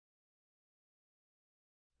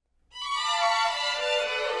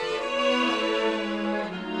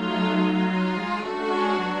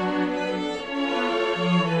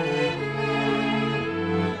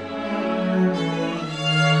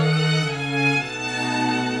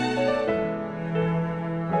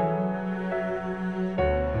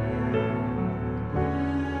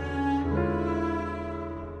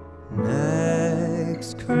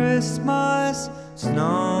Christmas,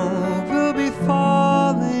 snow will be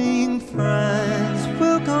falling, friends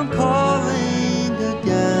will come calling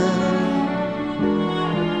again.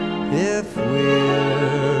 If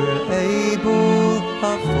we're able,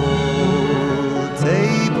 a full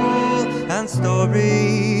table and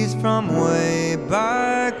stories from way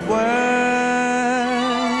back when.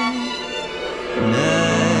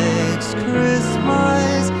 Next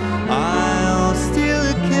Christmas, I'll steal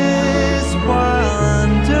a kiss while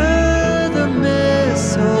under the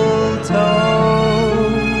mistletoe.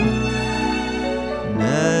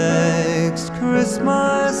 Next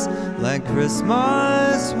Christmas, like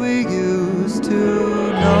Christmas we used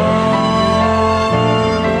to know.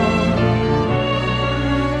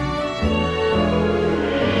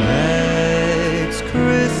 Next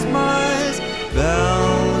Christmas,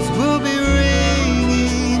 bells will be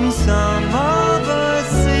ringing, some of us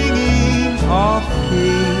singing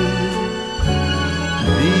off-key.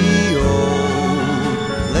 The old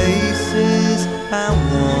places and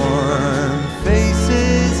warm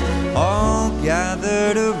faces all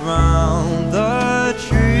gathered around the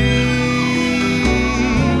tree.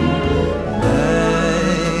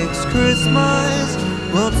 Next Christmas,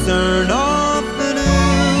 we'll turn off the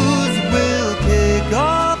news, we'll kick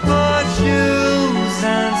off our shoes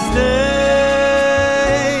and stay.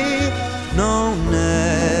 No,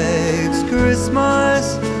 next Christmas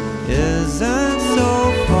isn't so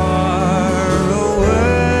far away.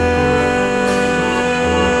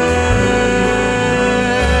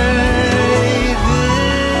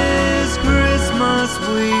 This Christmas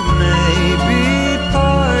we may be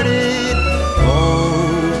parted,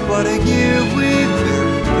 oh, what a year we've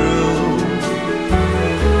been through.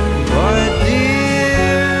 But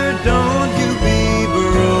dear, don't you be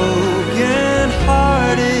broken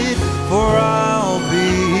hearted, for I'll be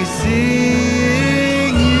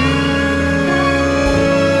seeing you.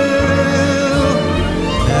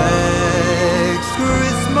 Next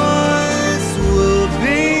Christmas we'll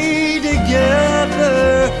be together,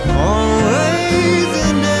 always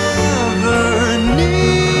and ever near.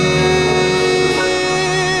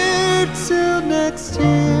 Till next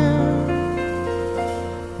year,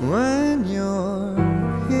 when you're